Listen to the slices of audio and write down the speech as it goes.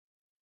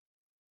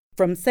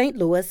from St.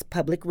 Louis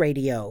Public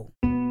Radio.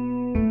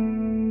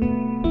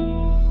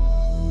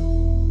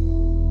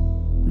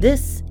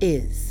 This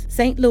is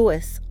St.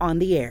 Louis on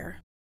the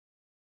Air.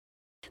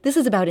 This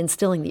is about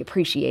instilling the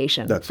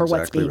appreciation for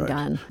what's being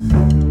done.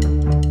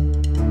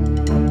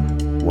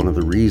 One of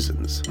the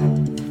reasons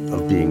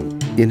of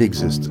being in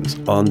existence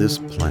on this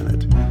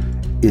planet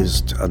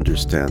is to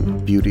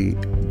understand beauty,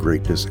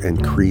 greatness,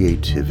 and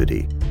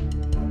creativity.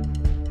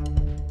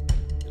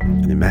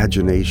 And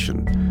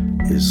imagination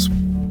is,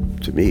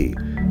 to me,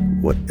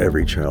 what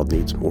every child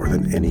needs more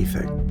than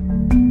anything.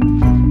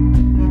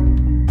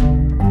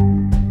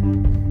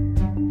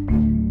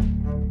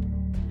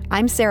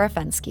 I'm Sarah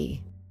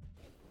Fenske.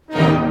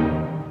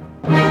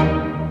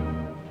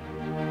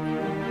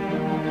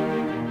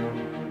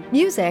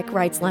 Music,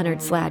 writes Leonard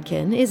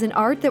Slatkin, is an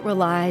art that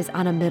relies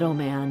on a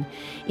middleman.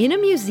 In a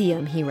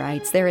museum, he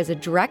writes, there is a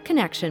direct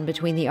connection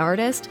between the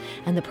artist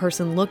and the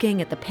person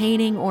looking at the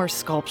painting or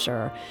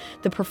sculpture.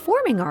 The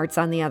performing arts,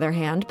 on the other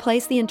hand,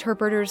 place the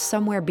interpreters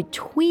somewhere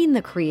between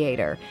the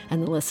creator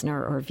and the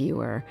listener or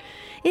viewer.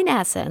 In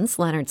essence,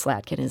 Leonard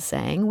Slatkin is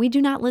saying, we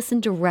do not listen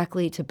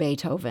directly to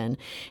Beethoven.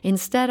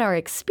 Instead, our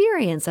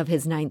experience of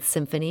his Ninth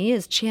Symphony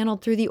is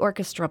channeled through the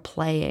orchestra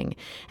playing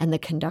and the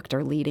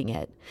conductor leading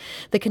it.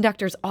 The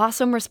conductor's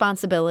awesome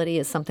responsibility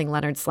is something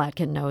Leonard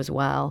Slatkin knows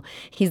well.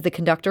 He's the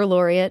conductor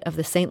laureate of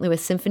the St.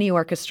 Louis Symphony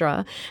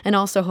Orchestra and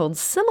also holds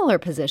similar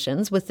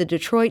positions with the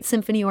Detroit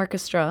Symphony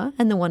Orchestra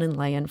and the one in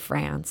Lyon,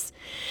 France.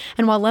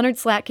 And while Leonard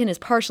Slatkin is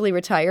partially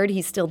retired,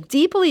 he's still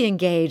deeply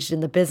engaged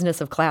in the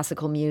business of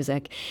classical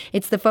music.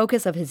 It's the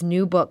focus of his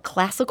new book,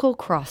 Classical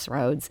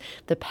Crossroads,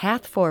 The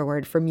Path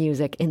Forward for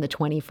Music in the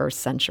 21st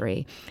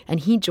Century. And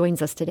he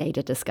joins us today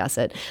to discuss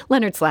it.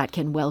 Leonard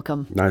Slatkin,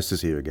 welcome. Nice to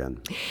see you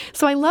again.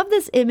 So I love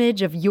this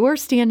image of you're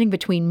standing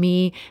between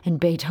me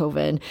and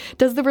Beethoven.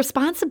 Does the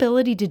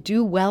responsibility to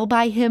do well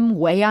by him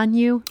weigh on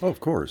you? Oh, of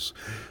course.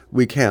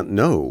 We can't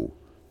know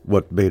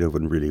what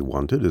Beethoven really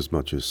wanted as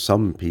much as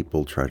some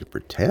people try to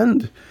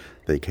pretend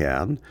they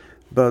can.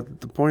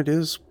 But the point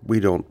is, we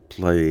don't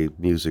play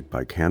music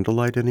by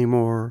candlelight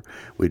anymore.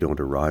 We don't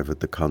arrive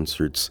at the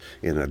concerts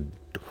in a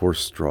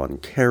horse-drawn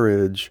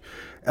carriage.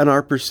 And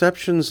our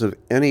perceptions of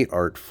any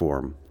art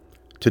form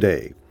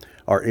today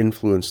are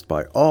influenced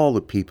by all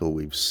the people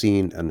we've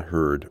seen and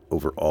heard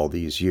over all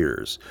these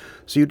years.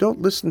 So you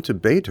don't listen to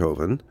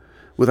Beethoven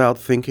without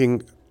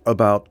thinking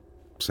about,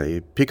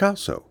 say,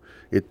 Picasso.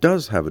 It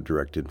does have a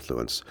direct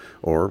influence.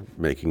 Or,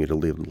 making it a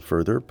little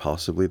further,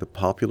 possibly the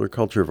popular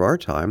culture of our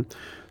time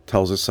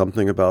tells us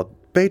something about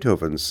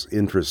Beethoven's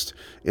interest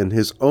in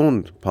his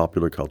own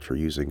popular culture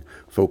using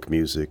folk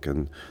music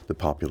and the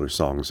popular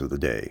songs of the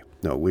day.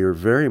 No, we are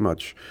very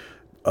much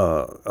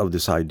of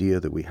this idea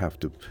that we have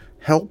to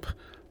help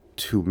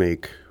to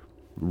make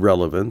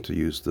relevant, to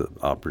use the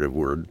operative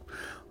word,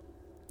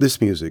 this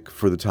music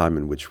for the time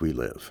in which we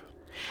live.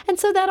 And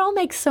so that all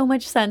makes so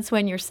much sense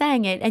when you're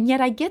saying it, and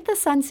yet I get the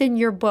sense in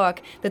your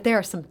book that there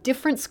are some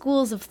different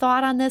schools of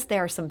thought on this.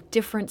 There are some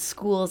different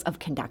schools of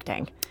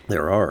conducting.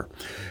 There are.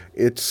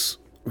 It's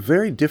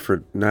very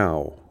different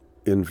now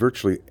in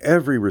virtually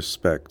every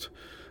respect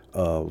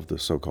of the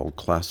so-called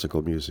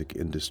classical music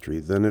industry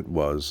than it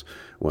was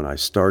when I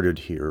started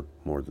here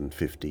more than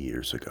 50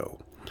 years ago.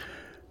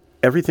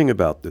 Everything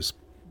about this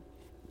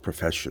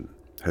profession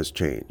has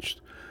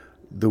changed.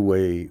 The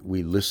way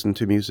we listen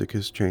to music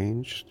has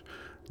changed.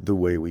 The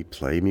way we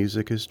play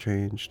music has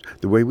changed.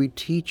 The way we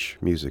teach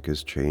music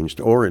has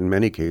changed, or in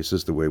many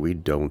cases, the way we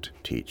don't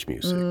teach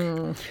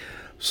music.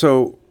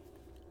 So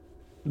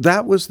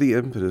that was the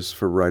impetus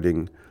for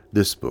writing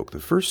this book.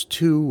 The first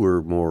two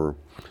were more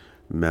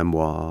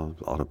memoir,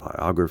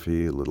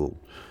 autobiography, a little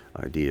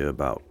idea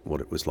about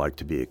what it was like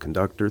to be a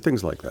conductor,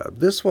 things like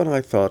that. This one,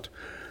 I thought,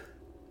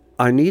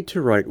 I need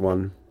to write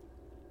one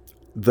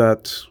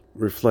that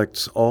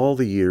reflects all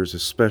the years,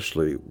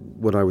 especially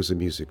when I was a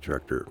music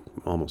director,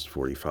 almost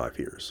 45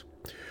 years.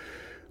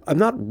 I'm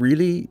not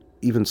really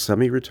even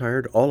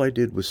semi-retired. All I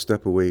did was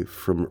step away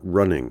from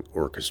running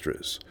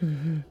orchestras.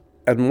 Mm-hmm.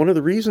 And one of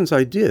the reasons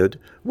I did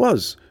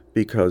was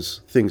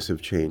because things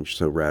have changed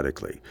so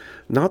radically.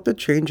 Not that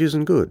change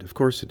isn't good, of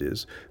course it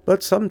is,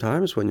 but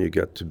sometimes when you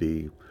get to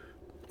be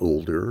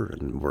older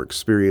and more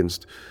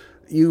experienced,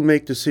 you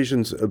make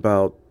decisions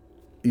about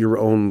your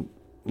own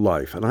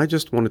life. And I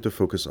just wanted to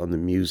focus on the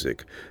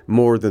music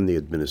more than the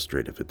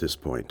administrative at this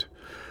point.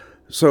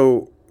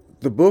 So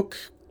the book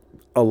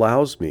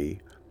allows me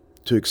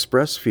to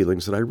express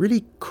feelings that I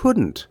really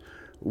couldn't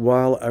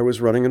while I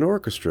was running an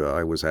orchestra.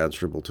 I was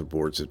answerable to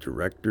boards of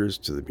directors,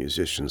 to the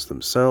musicians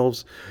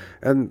themselves,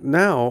 and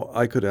now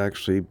I could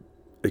actually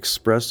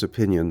express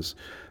opinions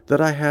that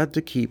I had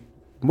to keep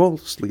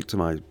mostly to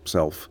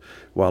myself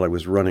while I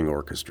was running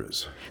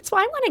orchestras. So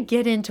I want to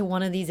get into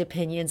one of these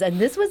opinions, and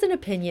this was an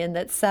opinion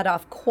that set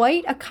off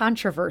quite a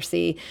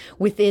controversy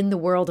within the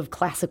world of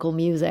classical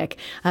music.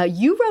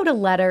 You wrote a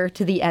letter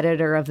to the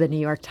editor of the New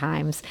York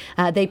Times.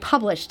 They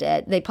published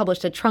it. They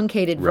published a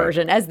truncated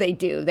version, as they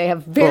do. They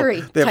have very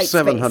they have tight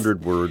 700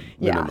 space. word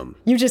minimum.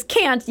 You just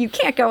can't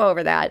go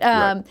over that.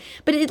 Right.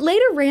 But it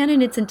later ran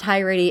in its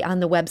entirety on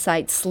the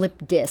website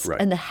Slip Disc, Right.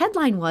 and the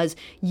headline was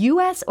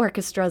U.S.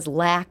 Orchestras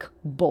Lack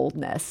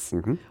Boldness.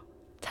 Mm-hmm.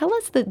 Tell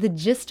us the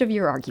gist of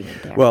your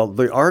argument there. Well,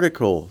 the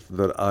article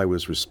that I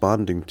was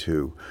responding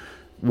to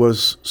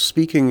was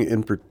speaking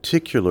in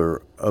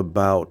particular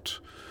about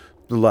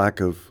the lack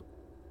of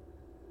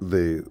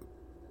the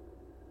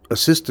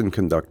assistant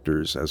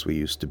conductors, as we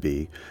used to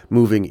be,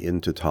 moving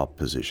into top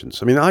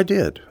positions. I mean, I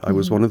did. I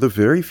was one of the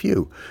very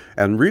few,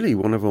 and really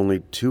one of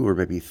only 2 or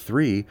maybe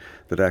 3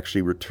 that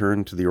actually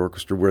returned to the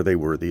orchestra where they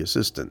were the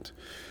assistant.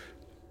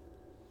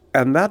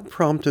 And that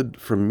prompted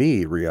from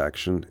me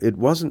reaction. It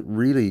wasn't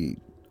really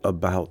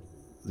about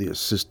the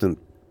assistant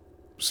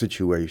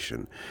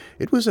situation.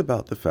 It was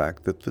about the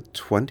fact that the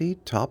 20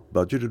 top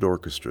budgeted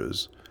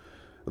orchestras,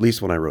 at least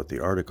when I wrote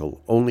the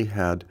article, only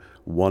had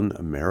one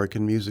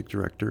American music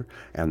director,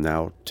 and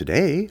now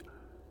today,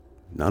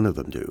 none of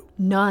them do.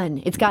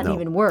 None. It's gotten No.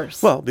 even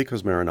worse. Well,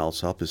 because Marin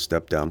Alsop has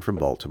stepped down from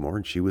Baltimore,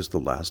 and she was the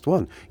last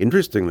one.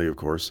 Interestingly, of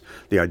course,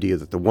 the idea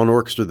that the one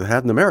orchestra that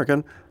had an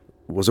American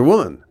was a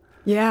woman.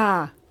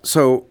 Yeah.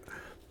 So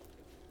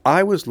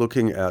I was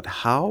looking at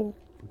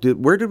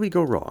where did we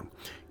go wrong?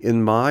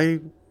 In my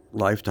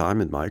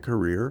lifetime, in my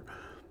career,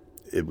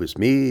 it was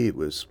me, it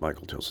was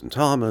Michael Tilson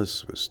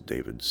Thomas, it was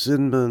David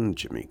Zinman,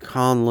 Jimmy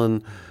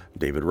Conlon,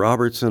 David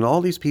Robertson,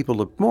 all these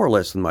people more or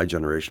less in my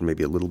generation,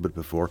 maybe a little bit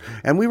before,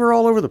 and we were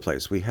all over the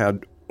place. We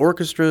had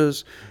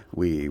orchestras,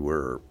 we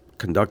were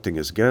conducting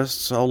as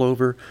guests all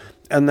over,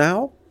 and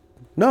now,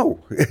 no,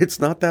 it's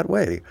not that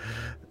way.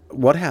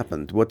 What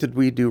happened? What did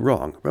we do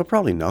wrong? Well,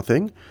 probably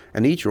nothing.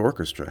 And each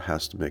orchestra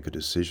has to make a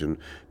decision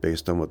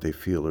based on what they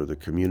feel are the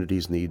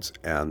community's needs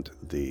and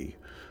the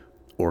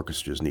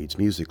orchestra's needs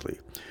musically.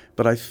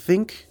 But I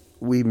think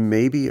we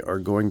maybe are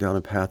going down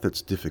a path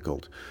that's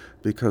difficult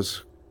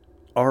because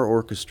our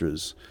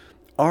orchestras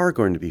are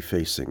going to be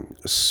facing,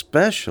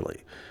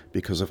 especially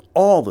because of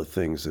all the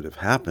things that have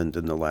happened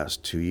in the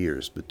last 2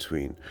 years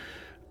between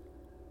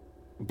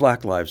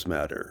Black Lives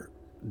Matter,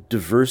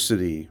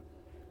 diversity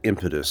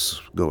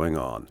impetus going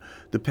on,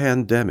 the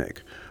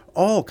pandemic,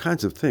 all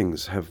kinds of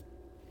things have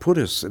put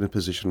us in a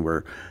position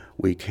where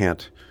we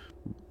haven't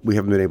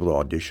been able to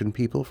audition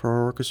people for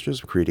our orchestras,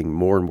 creating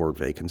more and more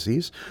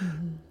vacancies.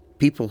 Mm-hmm.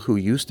 People who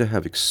used to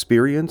have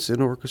experience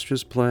in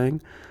orchestras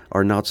playing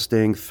are not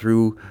staying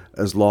through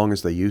as long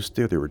as they used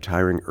to. They're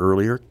retiring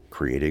earlier,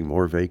 creating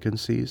more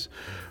vacancies.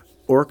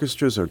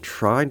 Orchestras are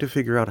trying to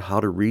figure out how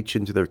to reach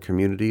into their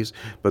communities,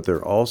 but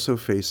they're also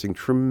facing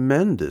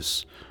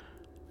tremendous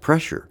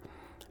pressure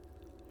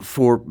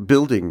for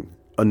building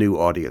a new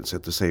audience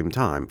at the same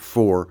time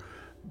for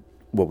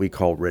what we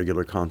call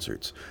regular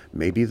concerts.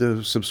 Maybe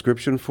the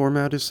subscription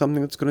format is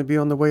something that's going to be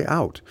on the way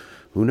out.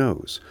 Who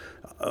knows?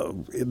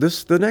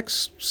 The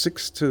next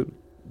 6 to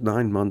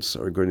 9 months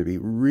are going to be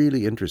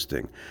really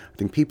interesting. I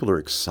think people are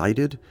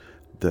excited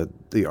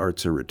that the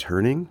arts are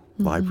returning.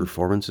 Mm-hmm. Live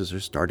performances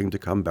are starting to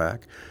come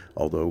back,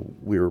 although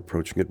we're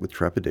approaching it with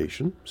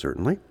trepidation,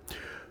 certainly.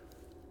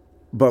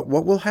 But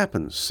what will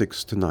happen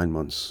 6 to 9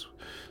 months?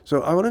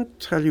 So I want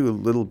to tell you a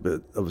little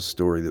bit of a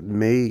story that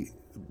may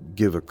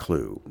give a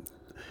clue.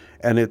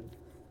 And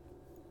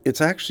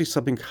it's actually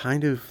something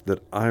kind of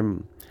that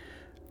I'm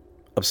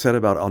upset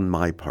about on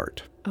my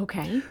part.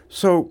 Okay.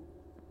 So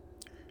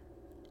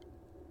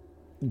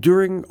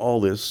during all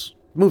this,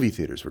 movie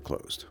theaters were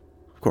closed,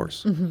 of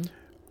course. Mm-hmm.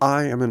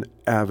 I am an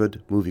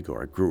avid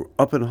moviegoer. I grew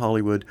up in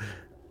Hollywood.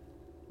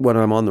 When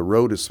I'm on the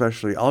road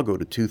especially, I'll go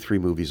to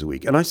 2-3 movies a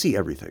week, and I see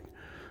everything.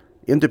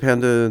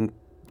 Independent,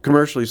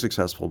 commercially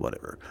successful,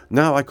 whatever.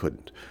 Now I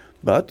couldn't.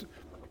 But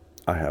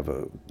I have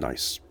a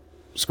nice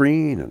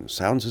screen and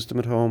sound system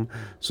at home,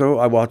 so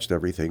I watched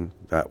everything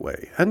that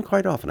way. And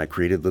quite often I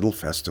created little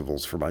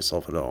festivals for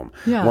myself at home.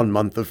 Yeah. 1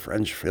 month of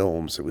French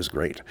films. It was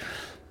great.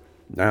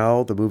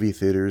 Now the movie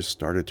theaters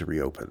started to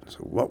reopen. So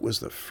what was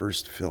the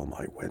first film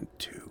I went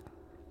to?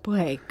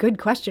 Boy, good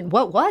question.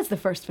 What was the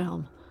first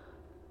film?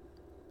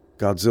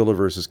 Godzilla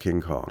vs.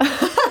 King Kong.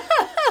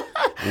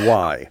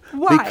 Why?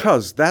 Why?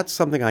 Because that's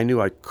something I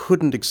knew I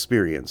couldn't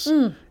experience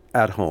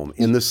at home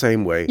in the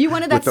same way. You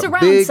wanted that with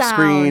surround the big sound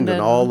screen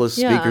and all the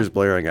speakers yeah.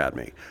 blaring at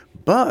me.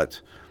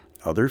 But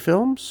other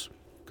films,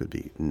 could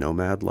be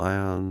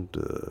Nomadland,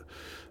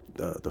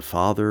 The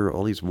Father,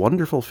 all these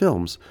wonderful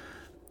films,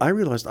 I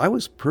realized I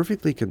was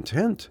perfectly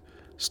content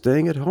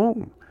staying at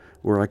home,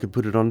 where I could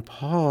put it on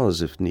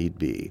pause if need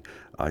be.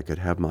 I could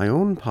have my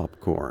own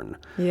popcorn.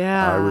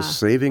 Yeah. I was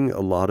saving a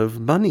lot of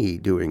money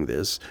doing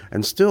this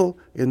and still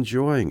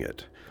enjoying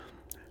it.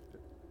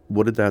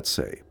 What did that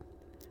say?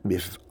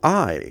 If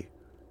I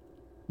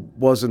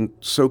wasn't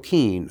so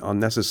keen on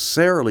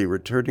necessarily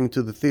returning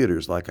to the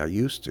theaters like I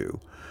used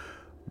to,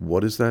 what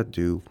does that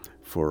do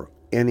for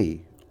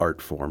any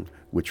art form,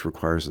 which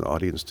requires an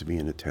audience to be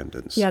in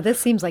attendance. Yeah, this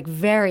seems like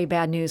very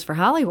bad news for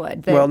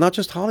Hollywood. Well, not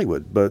just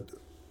Hollywood, but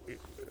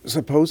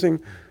supposing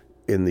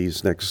in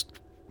these next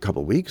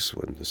couple of weeks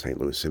when the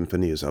St. Louis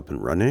Symphony is up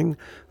and running,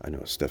 I know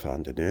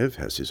Stéphane Deneuve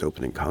has his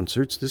opening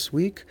concerts this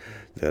week,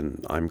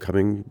 then I'm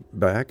coming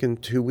back in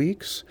 2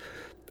 weeks,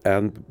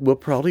 and we'll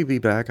probably be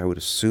back, I would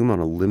assume, on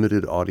a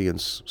limited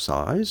audience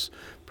size,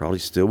 probably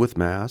still with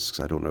masks.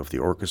 I don't know if the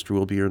orchestra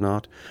will be or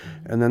not.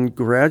 And then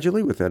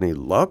gradually, with any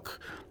luck,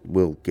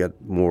 we'll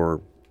get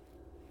more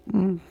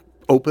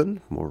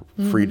open, more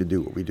free to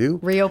do what we do.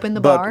 Reopen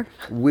the bar.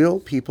 Will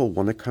people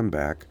want to come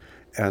back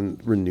and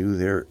renew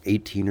their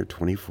 18 or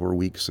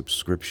 24-week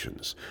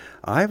subscriptions?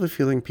 I have a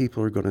feeling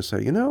people are going to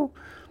say,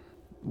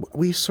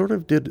 we sort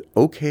of did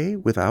okay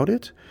without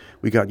it.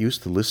 We got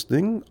used to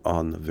listening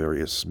on the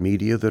various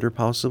media that are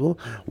possible,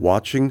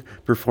 watching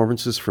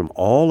performances from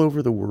all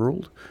over the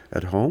world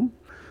at home.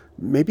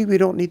 Maybe we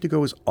don't need to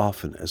go as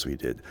often as we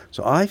did.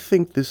 So I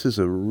think this is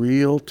a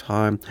real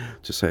time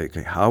to say,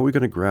 okay, how are we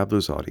going to grab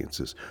those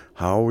audiences?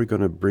 How are we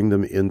going to bring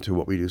them into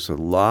what we do? So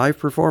live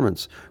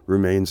performance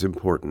remains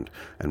important.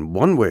 And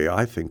one way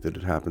I think that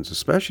it happens,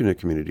 especially in a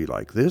community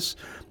like this,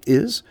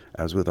 is,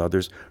 as with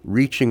others,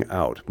 reaching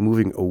out,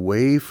 moving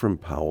away from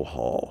Powell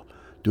Hall,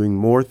 doing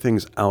more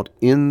things out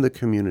in the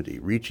community,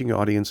 reaching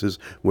audiences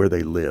where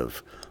they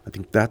live. I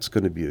think that's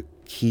going to be a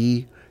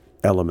key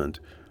element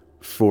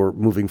for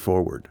moving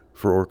forward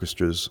for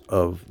orchestras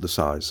of the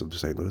size of the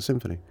St. Louis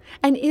Symphony.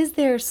 And is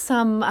there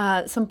some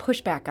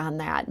pushback on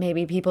that?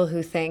 Maybe people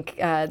who think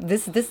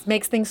this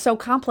makes things so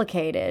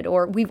complicated,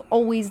 or we've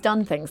always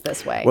done things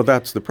this way. Well,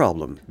 that's the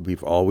problem.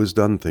 We've always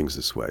done things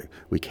this way.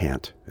 We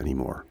can't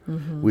anymore.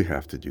 Mm-hmm. We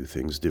have to do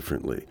things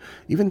differently.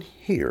 Even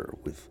here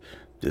with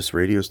this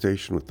radio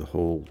station, with the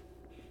whole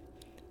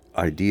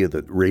idea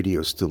that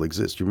radio still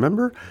exists. You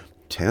remember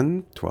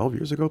 10, 12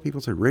 years ago,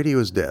 people said radio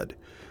is dead.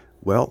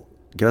 Well,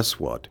 guess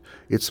what?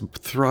 It's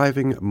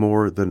thriving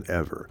more than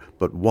ever.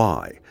 But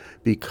why?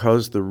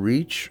 Because the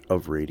reach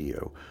of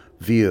radio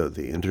via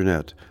the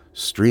internet,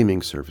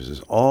 streaming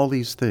services, all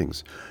these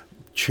things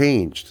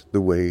changed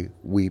the way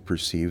we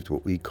perceived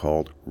what we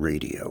called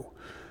radio.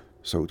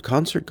 So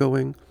concert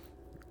going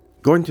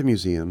to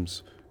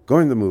museums,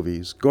 going to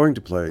movies, going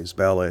to plays,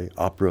 ballet,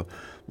 opera,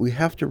 we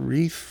have to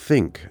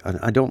rethink, and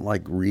I don't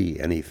like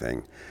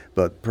anything,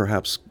 but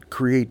perhaps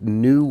create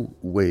new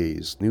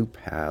ways, new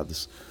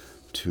paths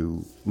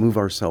to move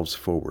ourselves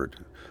forward.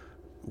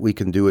 We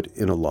can do it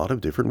in a lot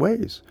of different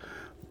ways,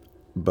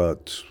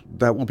 but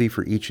that will be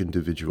for each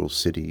individual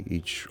city,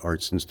 each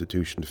arts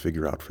institution to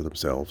figure out for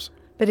themselves.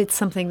 But it's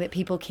something that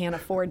people can't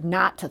afford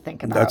not to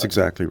think about. That's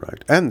exactly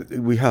right. And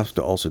we have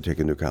to also take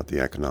into account the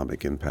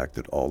economic impact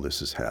that all this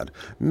has had.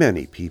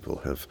 Many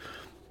people have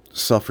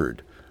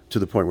suffered to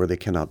the point where they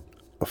cannot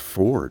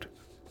afford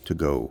to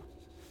go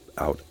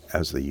out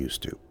as they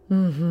used to.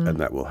 Mm-hmm. And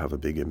that will have a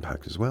big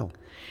impact as well.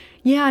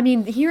 Yeah, I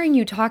mean, hearing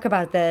you talk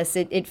about this,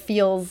 it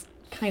feels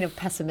kind of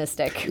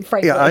pessimistic,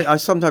 frankly. Yeah, I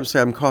sometimes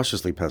say I'm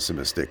cautiously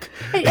pessimistic.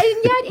 And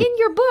yet in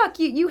your book,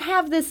 you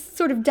have this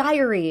sort of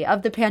diary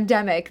of the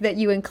pandemic that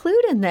you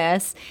include in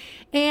this,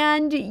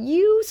 and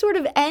you sort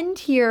of end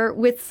here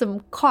with some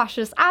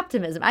cautious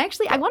optimism. I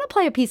want to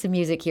play a piece of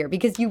music here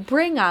because you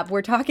bring up,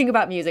 we're talking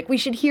about music, we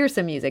should hear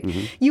some music.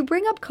 Mm-hmm. You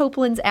bring up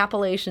Copland's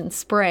Appalachian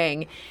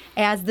Spring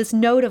as this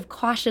note of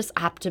cautious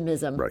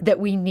optimism that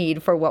we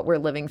need for what we're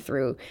living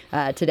through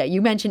today.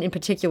 You mentioned in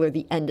particular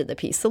the end of the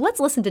piece. So let's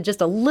listen to just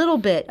a little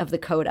bit of the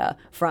coda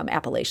from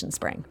Appalachian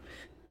Spring.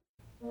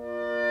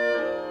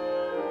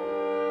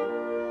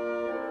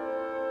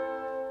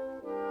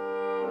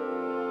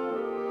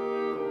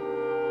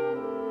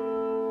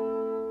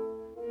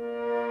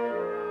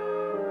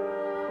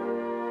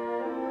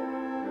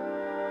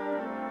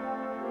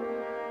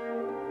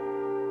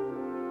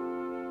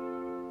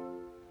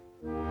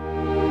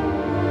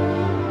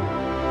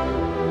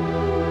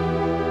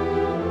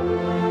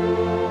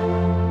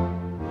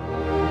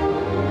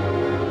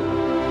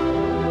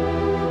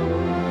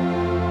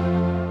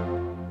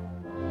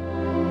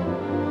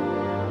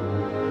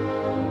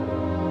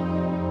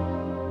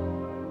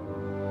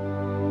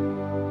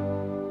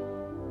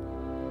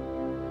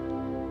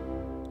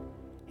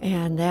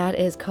 And that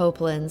is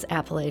Copland's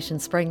Appalachian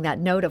Spring, that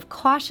note of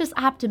cautious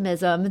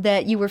optimism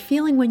that you were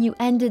feeling when you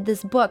ended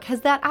this book.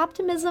 Has that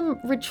optimism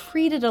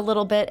retreated a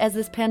little bit as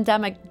this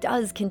pandemic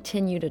does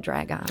continue to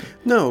drag on?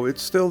 No,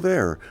 it's still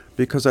there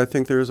because I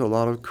think there's a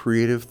lot of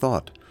creative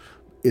thought.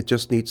 It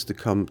just needs to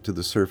come to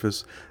the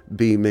surface,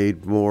 be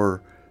made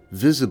more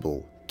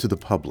visible to the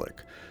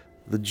public.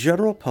 The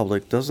general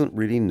public doesn't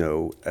really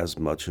know as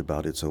much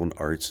about its own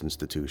arts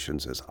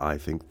institutions as I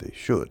think they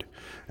should.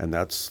 And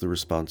that's the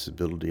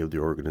responsibility of the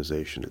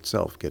organization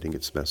itself, getting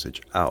its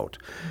message out.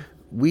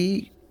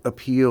 We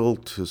appeal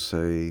to,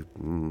 say,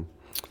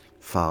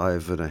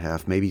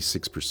 5.5%, maybe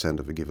 6%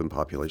 of a given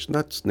population.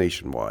 That's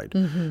nationwide.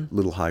 Mm-hmm. A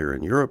little higher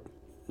in Europe,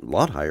 a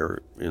lot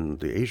higher in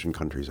the Asian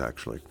countries,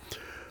 actually.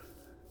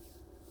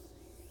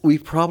 We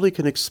probably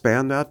can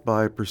expand that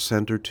by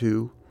 1% or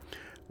 2%.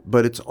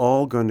 But it's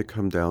all going to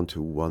come down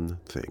to one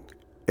thing.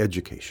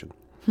 education.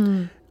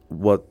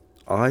 What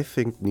I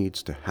think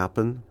needs to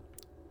happen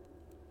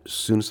as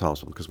soon as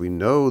possible, because we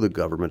know the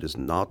government is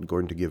not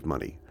going to give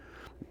money,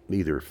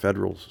 either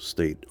federal,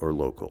 state, or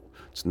local.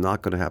 It's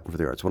not going to happen for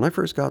the arts. When I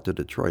first got to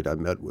Detroit, I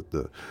met with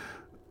the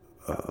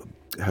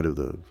head of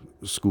the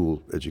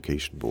school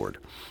education board,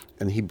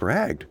 and he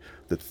bragged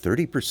that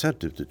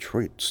 30% of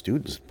Detroit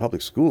students in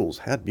public schools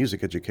had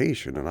music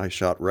education, and I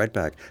shot right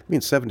back.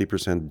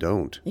 70%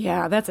 don't.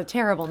 Yeah, that's a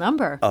terrible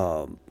number.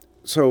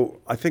 So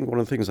I think one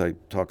of the things I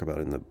talk about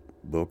in the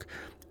book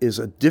is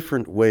a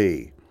different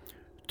way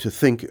to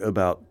think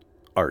about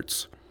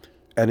arts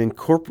and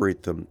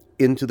incorporate them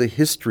into the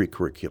history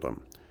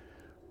curriculum.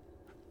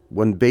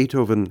 When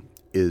Beethoven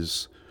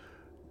is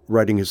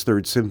writing his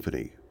Third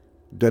Symphony,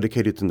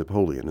 dedicated to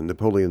Napoleon, and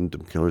Napoleon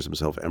declares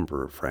himself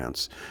Emperor of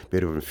France,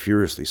 Beethoven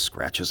furiously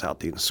scratches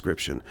out the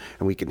inscription,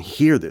 and we can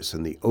hear this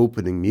in the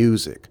opening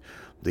music,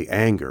 the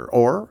anger,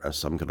 or, as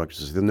some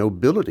conductors say, the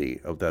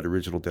nobility of that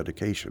original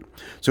dedication.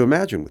 So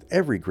imagine with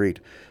every great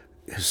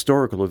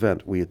historical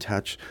event, we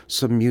attach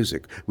some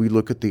music. We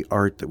look at the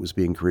art that was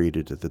being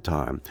created at the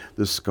time,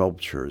 the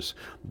sculptures,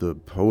 the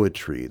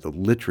poetry, the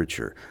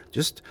literature,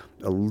 just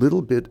a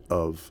little bit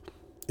of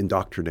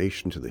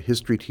indoctrination to the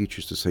history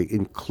teachers to say,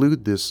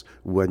 include this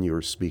when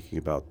you're speaking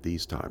about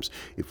these times.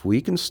 If we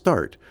can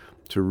start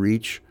to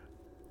reach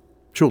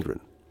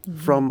children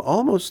from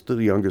almost the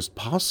youngest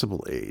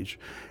possible age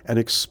and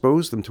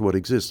expose them to what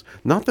exists,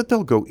 not that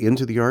they'll go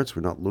into the arts,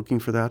 we're not looking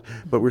for that,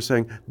 but we're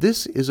saying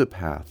this is a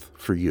path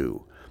for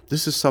you.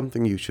 This is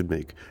something you should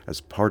make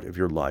as part of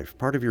your life,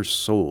 part of your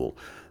soul.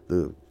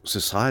 The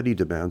society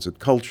demands it,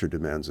 culture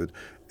demands it,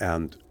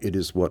 and it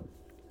is what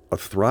a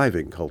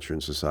thriving culture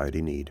and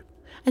society need.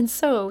 And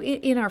so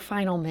in our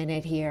final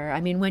minute here,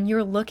 when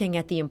you're looking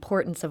at the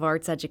importance of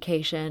arts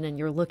education and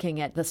you're looking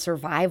at the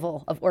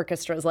survival of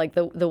orchestras like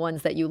the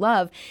ones that you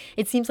love,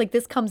 it seems like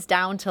this comes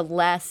down to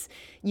less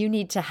you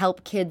need to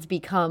help kids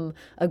become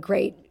a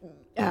great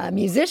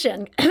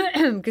musician,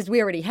 because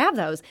we already have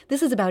those.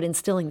 This is about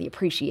instilling the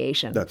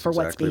appreciation for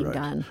what's being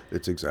done.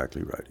 It's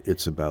exactly right.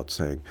 It's about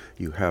saying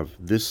you have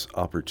this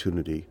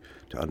opportunity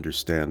to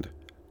understand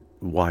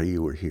why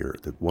you were here,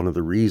 that one of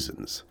the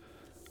reasons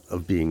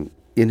of being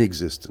in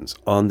existence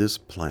on this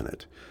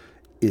planet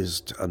is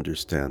to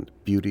understand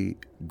beauty,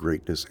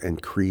 greatness,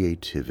 and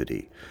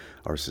creativity.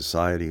 Our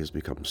society has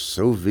become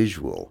so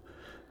visual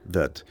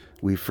that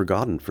we've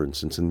forgotten, for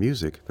instance, in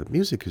music, that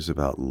music is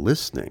about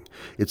listening.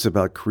 It's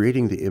about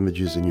creating the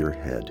images in your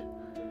head.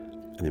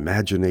 And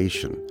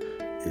imagination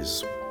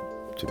is,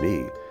 to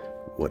me,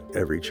 what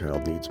every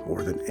child needs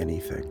more than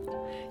anything.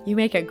 You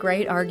make a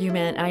great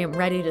argument. I am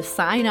ready to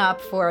sign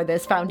up for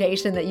this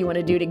foundation that you want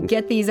to do to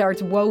get these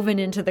arts woven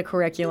into the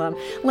curriculum.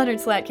 Leonard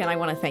Slatkin, I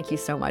want to thank you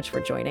so much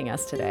for joining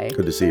us today.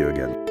 Good to see you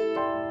again.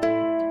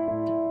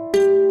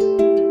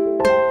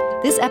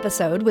 This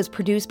episode was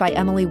produced by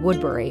Emily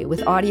Woodbury,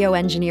 with audio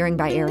engineering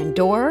by Aaron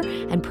Dorr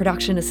and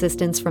production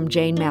assistance from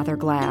Jane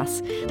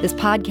Mather-Glass. This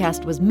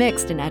podcast was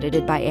mixed and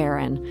edited by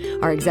Aaron.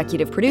 Our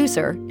executive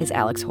producer is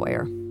Alex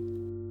Hoyer.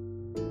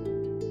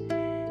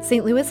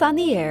 St. Louis on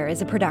the Air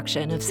is a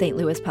production of St.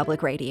 Louis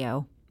Public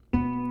Radio.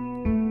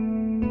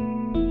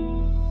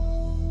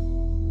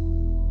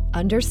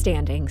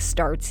 Understanding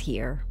starts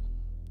here.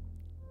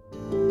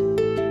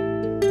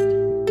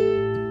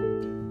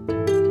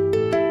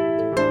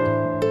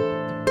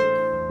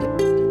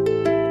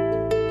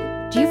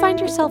 Do you find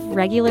yourself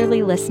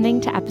regularly listening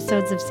to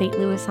episodes of St.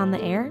 Louis on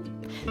the Air?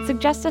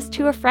 Suggest us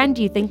to a friend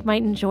you think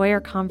might enjoy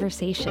our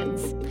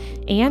conversations.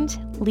 And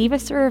leave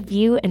us a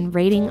review and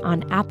rating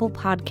on Apple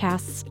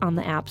Podcasts on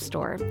the App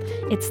Store.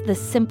 It's the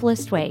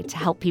simplest way to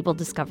help people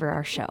discover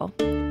our show.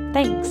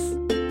 Thanks.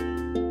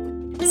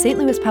 St.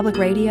 Louis Public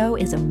Radio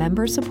is a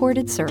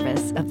member-supported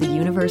service of the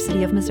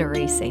University of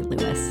Missouri, St.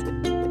 Louis.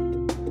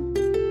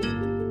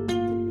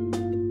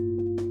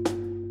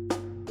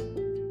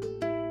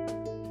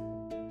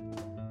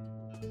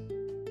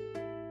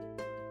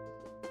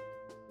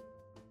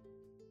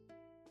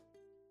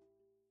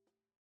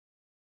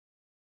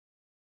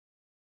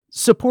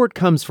 Support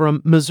comes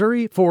from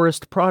Missouri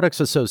Forest Products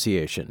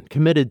Association,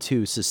 committed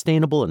to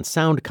sustainable and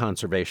sound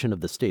conservation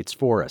of the state's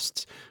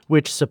forests,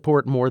 which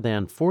support more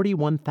than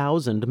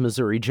 41,000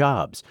 Missouri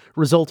jobs,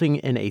 resulting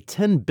in a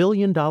 $10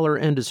 billion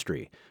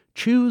industry.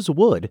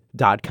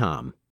 ChooseWood.com.